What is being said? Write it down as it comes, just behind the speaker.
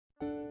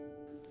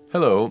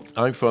Hello,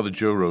 I'm Father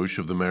Joe Roche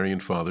of the Marian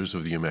Fathers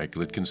of the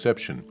Immaculate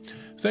Conception.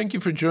 Thank you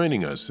for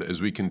joining us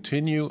as we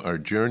continue our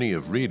journey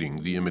of reading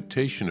the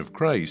Imitation of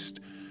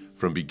Christ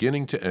from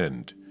beginning to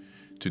end.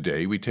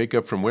 Today we take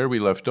up from where we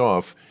left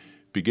off,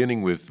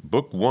 beginning with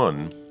Book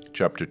 1,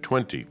 Chapter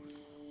 20.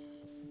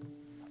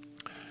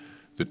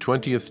 The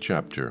 20th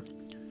chapter,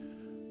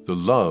 The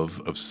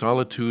Love of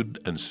Solitude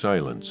and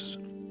Silence.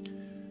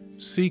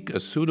 Seek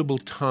a suitable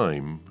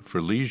time for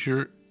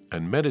leisure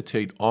and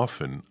meditate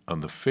often on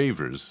the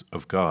favors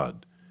of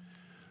God.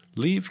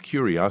 Leave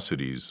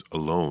curiosities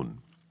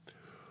alone.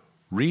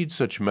 Read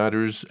such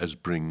matters as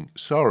bring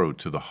sorrow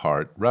to the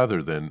heart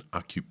rather than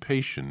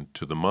occupation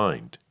to the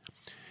mind.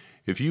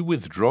 If you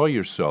withdraw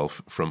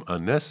yourself from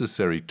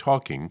unnecessary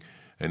talking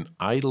and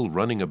idle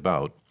running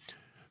about,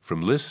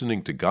 from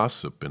listening to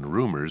gossip and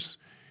rumors,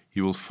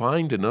 you will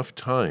find enough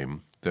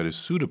time that is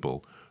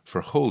suitable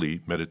for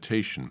holy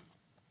meditation.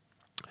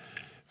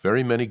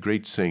 Very many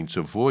great saints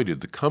avoided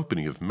the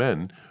company of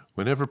men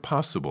whenever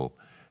possible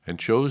and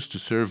chose to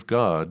serve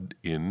God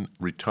in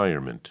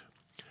retirement.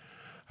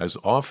 As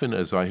often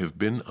as I have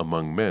been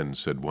among men,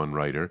 said one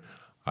writer,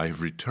 I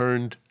have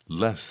returned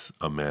less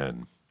a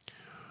man.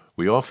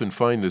 We often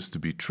find this to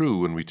be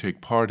true when we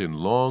take part in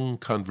long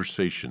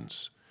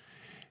conversations.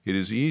 It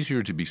is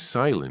easier to be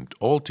silent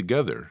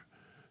altogether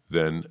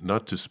than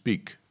not to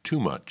speak too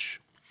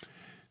much.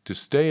 To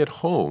stay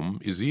at home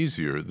is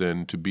easier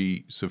than to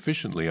be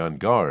sufficiently on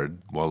guard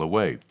while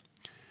away.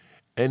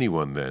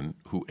 Anyone, then,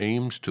 who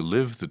aims to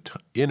live the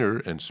inner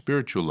and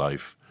spiritual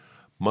life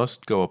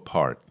must go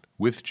apart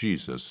with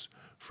Jesus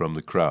from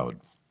the crowd.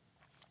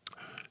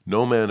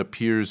 No man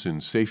appears in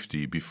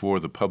safety before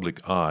the public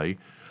eye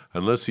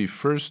unless he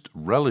first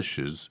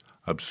relishes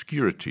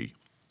obscurity.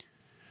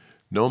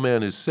 No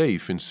man is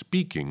safe in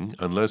speaking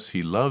unless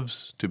he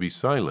loves to be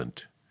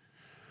silent.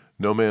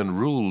 No man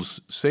rules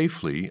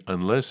safely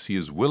unless he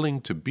is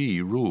willing to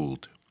be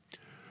ruled.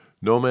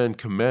 No man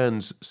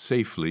commands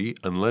safely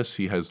unless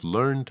he has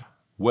learned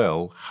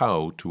well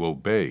how to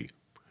obey.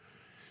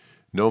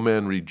 No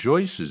man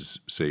rejoices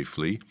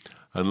safely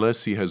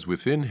unless he has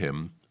within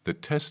him the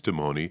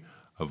testimony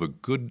of a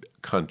good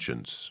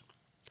conscience.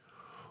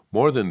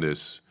 More than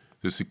this,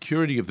 the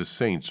security of the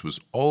saints was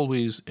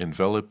always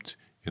enveloped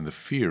in the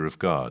fear of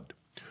God.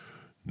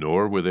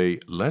 Nor were they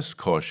less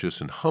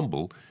cautious and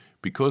humble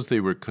because they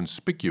were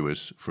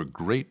conspicuous for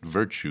great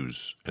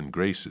virtues and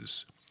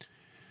graces.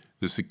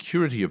 The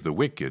security of the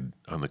wicked,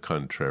 on the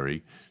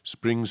contrary,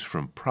 springs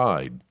from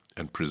pride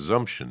and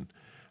presumption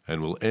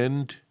and will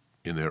end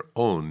in their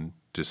own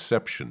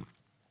deception.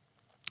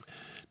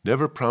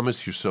 Never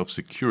promise yourself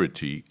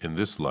security in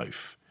this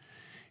life,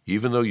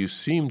 even though you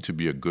seem to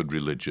be a good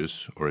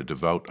religious or a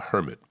devout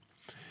hermit.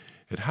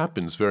 It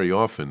happens very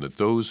often that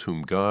those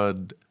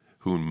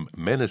whom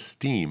men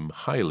esteem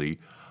highly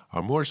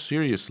are more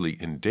seriously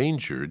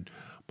endangered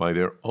by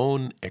their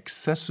own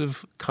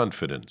excessive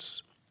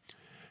confidence.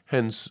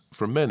 Hence,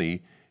 for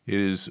many, it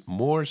is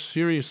more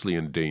seriously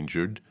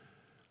endangered.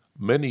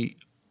 It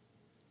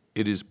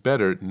is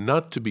better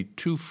not to be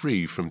too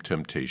free from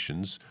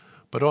temptations,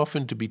 but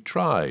often to be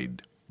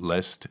tried,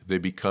 lest they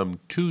become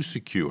too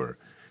secure,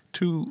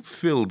 too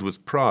filled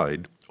with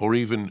pride, or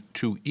even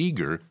too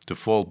eager to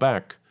fall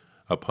back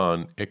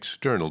upon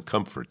external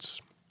comforts.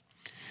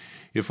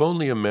 If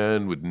only a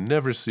man would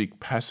never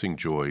seek passing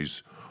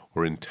joys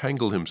or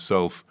entangle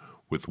himself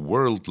with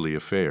worldly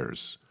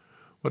affairs,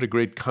 what a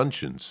great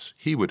conscience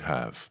he would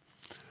have!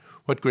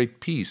 What great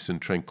peace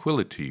and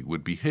tranquility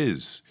would be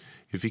his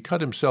if he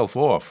cut himself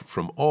off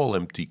from all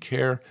empty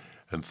care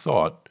and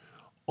thought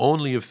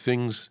only of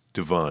things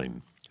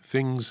divine,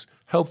 things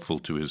helpful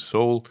to his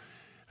soul,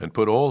 and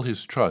put all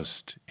his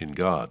trust in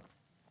God.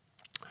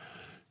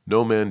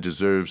 No man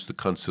deserves the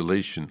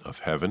consolation of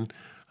heaven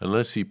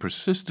unless he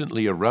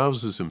persistently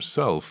arouses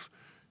himself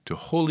to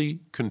holy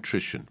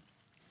contrition.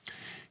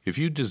 If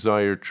you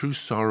desire true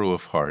sorrow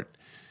of heart,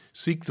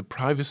 seek the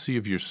privacy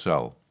of your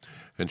cell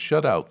and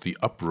shut out the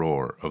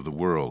uproar of the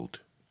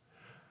world.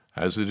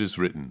 As it is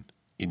written,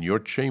 in your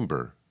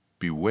chamber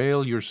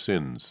bewail your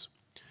sins.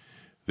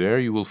 There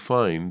you will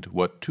find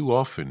what too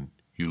often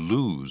you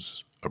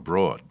lose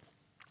abroad.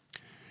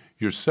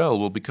 Your cell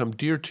will become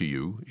dear to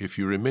you if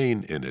you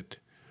remain in it,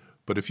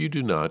 but if you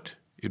do not,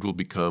 it will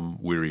become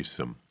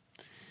wearisome.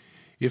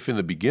 If in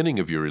the beginning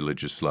of your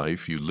religious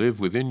life you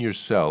live within your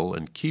cell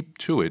and keep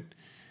to it,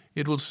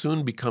 it will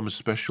soon become a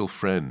special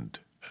friend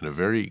and a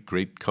very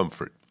great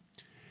comfort.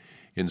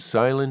 In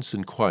silence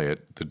and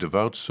quiet, the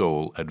devout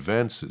soul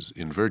advances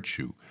in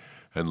virtue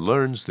and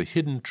learns the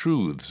hidden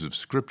truths of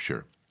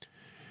Scripture.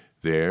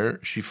 There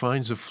she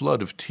finds a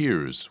flood of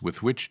tears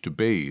with which to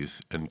bathe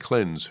and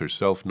cleanse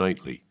herself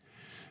nightly,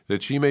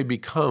 that she may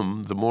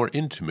become the more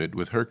intimate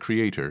with her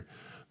Creator,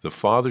 the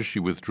Father she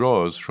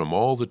withdraws from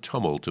all the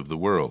tumult of the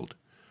world.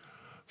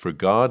 For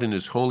God and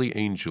his holy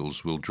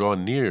angels will draw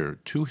near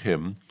to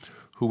him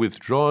who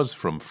withdraws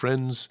from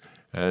friends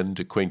and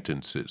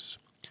acquaintances.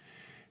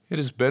 It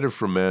is better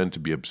for man to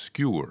be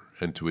obscure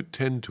and to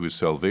attend to his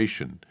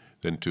salvation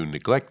than to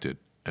neglect it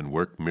and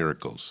work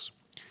miracles.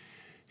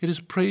 It is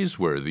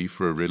praiseworthy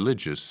for a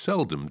religious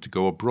seldom to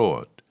go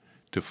abroad,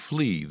 to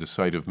flee the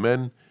sight of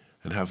men,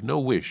 and have no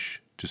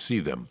wish to see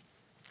them.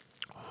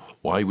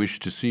 Why wish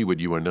to see what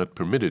you are not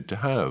permitted to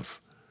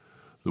have?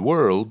 The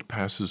world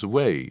passes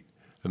away,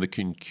 and the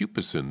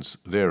concupiscence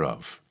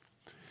thereof.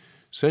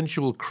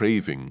 Sensual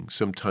craving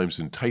sometimes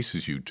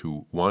entices you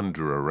to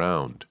wander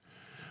around,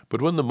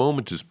 but when the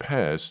moment is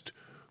past,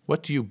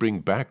 what do you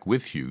bring back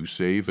with you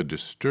save a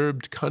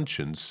disturbed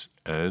conscience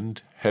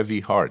and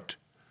heavy heart?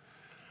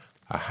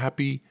 A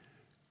happy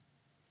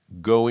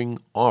going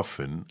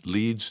often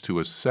leads to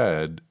a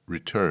sad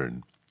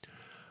return,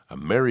 a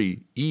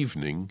merry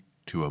evening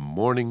to a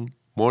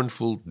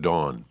mournful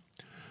dawn.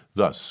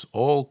 Thus,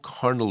 all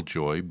carnal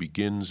joy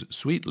begins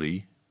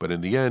sweetly, but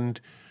in the end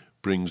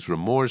brings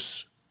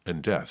remorse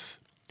and death.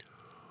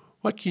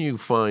 What can you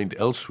find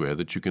elsewhere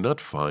that you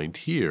cannot find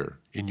here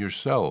in your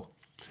cell?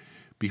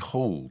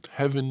 Behold,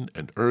 heaven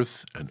and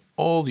earth and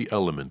all the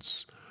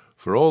elements,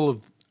 for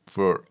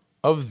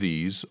of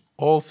these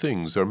all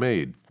things are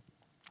made.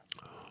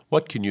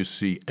 What can you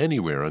see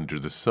anywhere under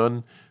the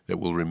sun that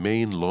will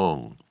remain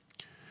long?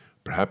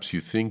 Perhaps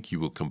you think you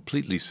will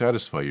completely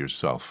satisfy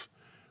yourself,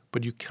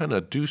 but you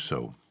cannot do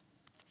so.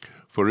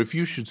 For if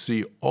you should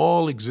see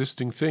all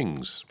existing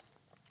things,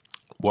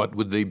 what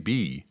would they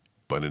be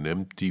but an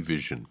empty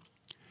vision?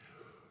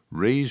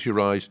 Raise your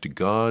eyes to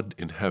God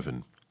in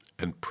heaven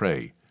and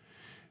pray,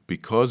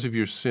 because of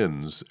your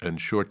sins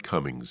and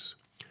shortcomings.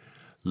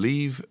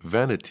 Leave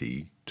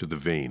vanity to the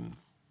vain.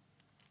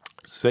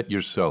 Set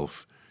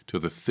yourself to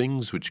the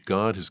things which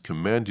God has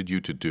commanded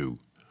you to do.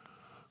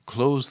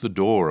 Close the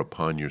door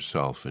upon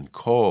yourself and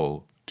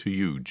call to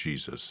you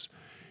Jesus,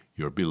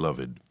 your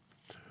beloved.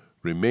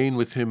 Remain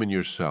with him in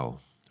your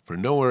cell, for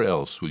nowhere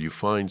else will you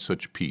find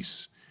such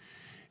peace.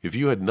 If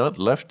you had not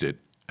left it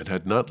and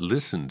had not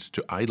listened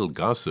to idle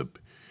gossip,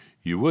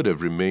 you would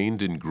have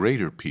remained in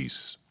greater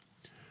peace.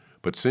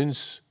 But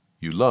since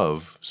you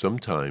love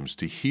sometimes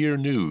to hear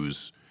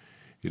news,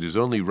 it is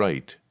only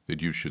right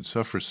that you should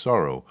suffer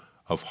sorrow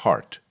of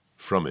heart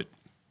from it.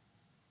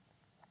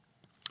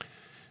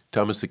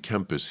 Thomas à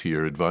Kempis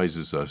here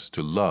advises us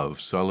to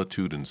love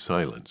solitude and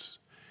silence.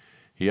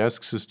 He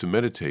asks us to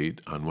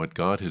meditate on what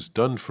God has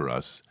done for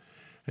us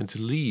and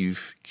to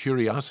leave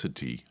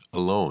curiosity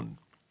alone.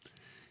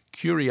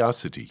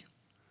 Curiosity.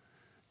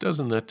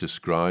 Doesn't that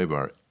describe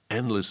our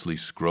endlessly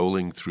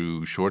scrolling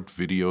through short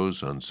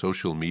videos on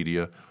social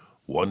media,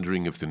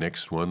 wondering if the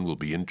next one will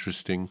be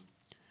interesting?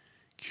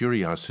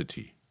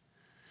 Curiosity.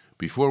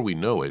 Before we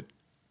know it,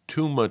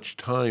 too much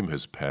time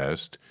has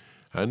passed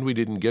and we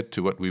didn't get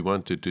to what we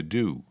wanted to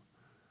do.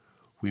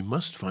 We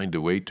must find a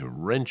way to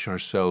wrench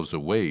ourselves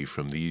away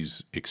from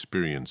these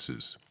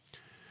experiences.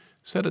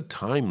 Set a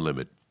time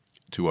limit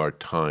to our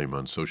time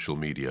on social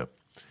media,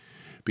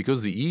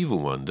 because the evil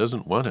one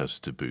doesn't want us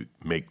to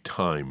make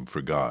time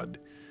for God.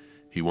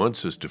 He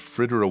wants us to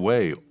fritter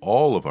away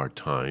all of our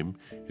time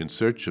in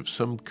search of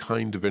some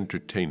kind of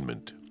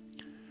entertainment.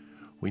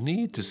 We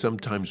need to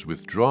sometimes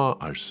withdraw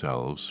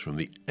ourselves from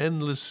the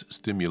endless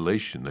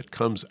stimulation that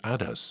comes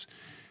at us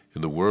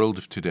in the world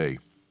of today.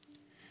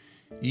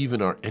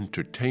 Even our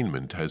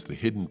entertainment has the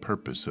hidden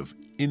purpose of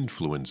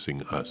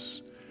influencing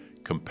us,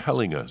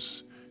 compelling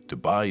us to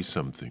buy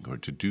something or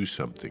to do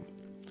something.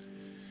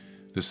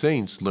 The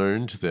saints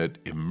learned that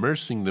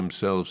immersing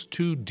themselves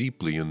too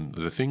deeply in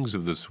the things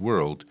of this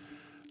world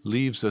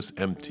leaves us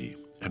empty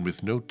and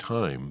with no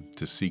time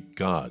to seek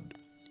God.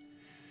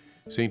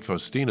 St.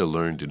 Faustina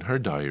learned in her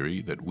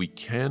diary that we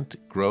can't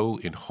grow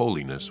in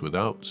holiness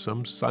without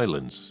some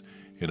silence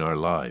in our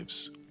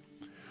lives.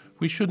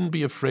 We shouldn't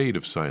be afraid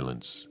of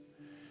silence.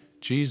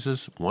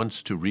 Jesus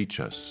wants to reach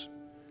us.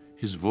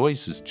 His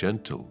voice is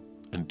gentle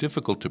and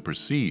difficult to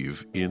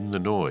perceive in the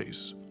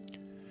noise.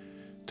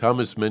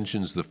 Thomas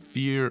mentions the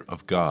fear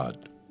of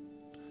God.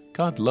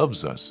 God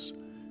loves us.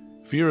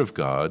 Fear of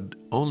God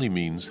only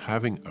means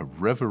having a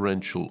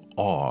reverential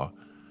awe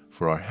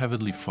for our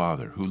Heavenly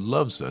Father who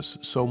loves us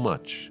so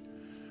much.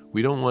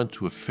 We don't want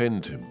to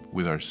offend him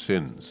with our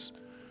sins.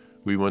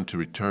 We want to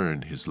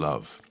return his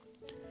love.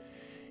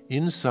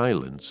 In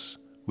silence,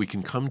 we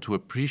can come to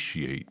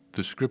appreciate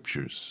the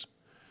Scriptures,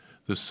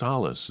 the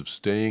solace of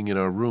staying in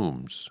our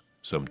rooms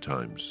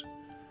sometimes,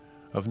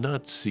 of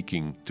not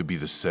seeking to be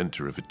the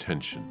center of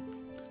attention.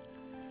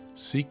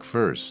 Seek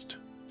first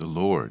the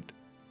Lord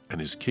and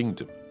his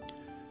kingdom.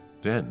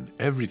 Then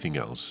everything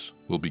else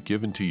will be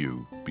given to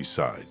you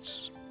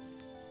besides.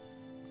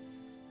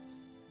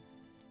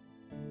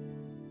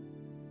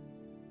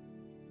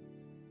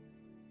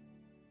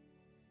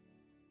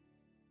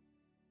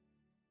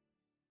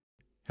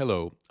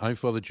 Hello, I'm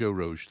Father Joe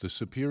Roche, the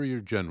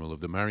Superior General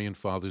of the Marian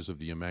Fathers of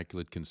the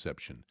Immaculate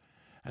Conception,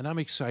 and I'm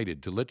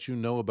excited to let you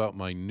know about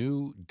my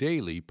new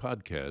daily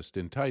podcast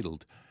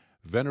entitled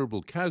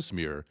Venerable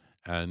Casimir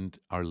and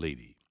Our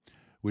Lady,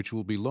 which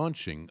will be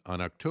launching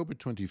on October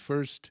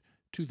 21st,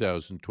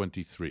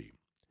 2023.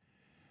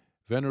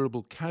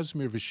 Venerable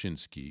Casimir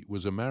Wyszynski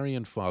was a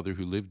Marian father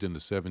who lived in the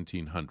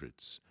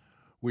 1700s.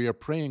 We are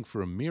praying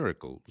for a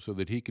miracle so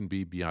that he can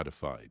be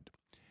beatified.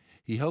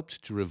 He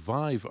helped to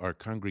revive our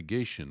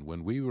congregation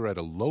when we were at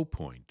a low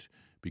point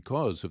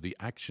because of the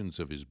actions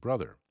of his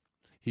brother.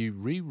 He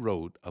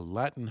rewrote a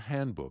Latin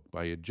handbook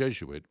by a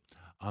Jesuit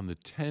on the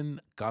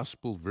 10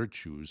 gospel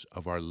virtues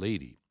of Our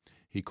Lady.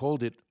 He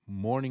called it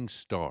Morning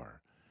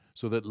Star,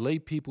 so that lay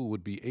people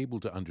would be able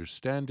to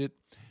understand it,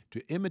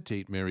 to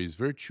imitate Mary's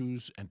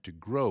virtues, and to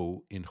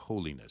grow in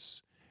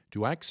holiness.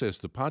 To access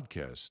the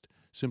podcast,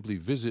 simply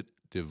visit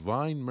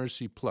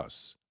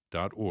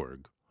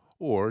divinemercyplus.org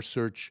or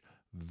search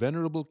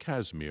Venerable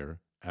Casimir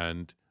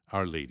and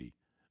Our Lady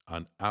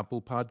on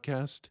Apple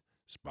Podcast,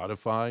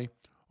 Spotify,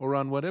 or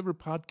on whatever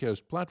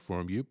podcast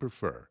platform you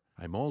prefer.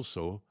 I'm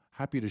also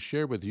happy to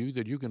share with you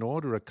that you can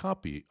order a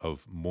copy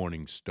of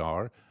Morning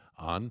Star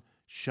on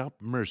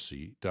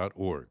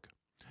shopmercy.org.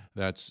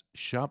 That's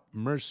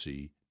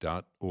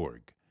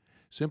shopmercy.org.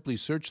 Simply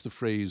search the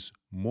phrase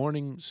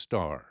Morning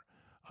Star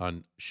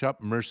on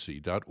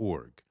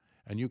shopmercy.org,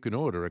 and you can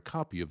order a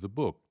copy of the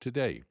book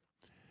today.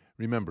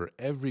 Remember,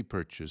 every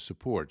purchase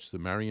supports the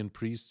Marian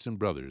priests and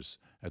brothers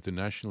at the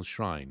National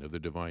Shrine of the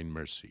Divine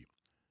Mercy.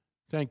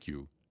 Thank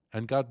you,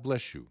 and God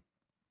bless you.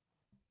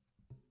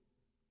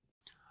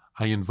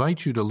 I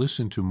invite you to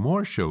listen to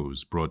more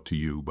shows brought to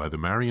you by the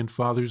Marian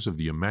Fathers of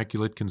the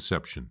Immaculate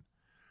Conception.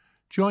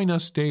 Join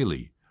us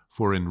daily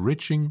for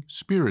enriching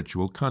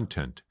spiritual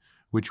content,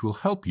 which will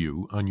help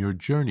you on your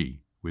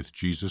journey with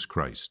Jesus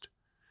Christ.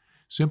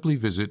 Simply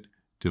visit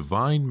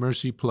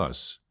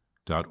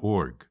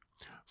divinemercyplus.org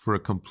for a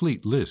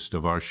complete list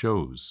of our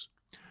shows.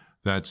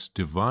 That's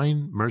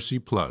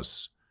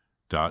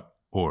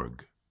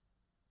divinemercyplus.org.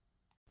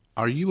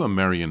 Are you a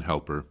Marian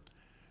helper?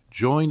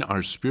 Join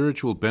our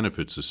Spiritual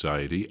Benefit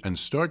Society and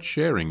start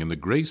sharing in the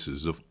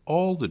graces of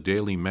all the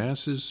daily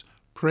masses,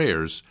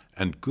 prayers,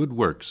 and good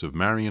works of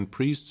Marian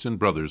priests and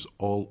brothers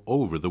all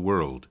over the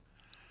world.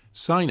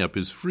 Sign up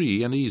is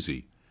free and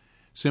easy.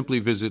 Simply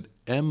visit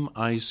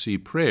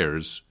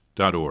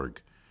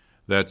micprayers.org.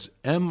 That's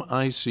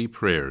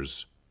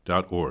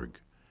micprayers.org.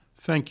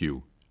 Thank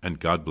you, and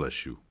God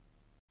bless you.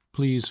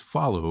 Please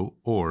follow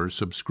or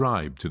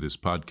subscribe to this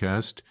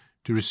podcast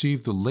to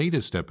receive the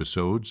latest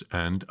episodes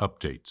and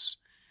updates.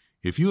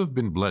 If you have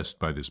been blessed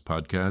by this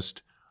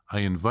podcast, I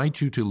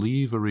invite you to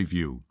leave a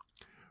review.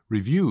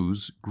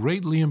 Reviews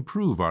greatly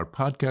improve our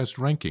podcast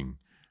ranking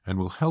and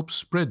will help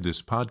spread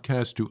this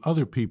podcast to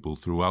other people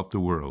throughout the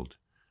world.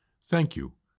 Thank you.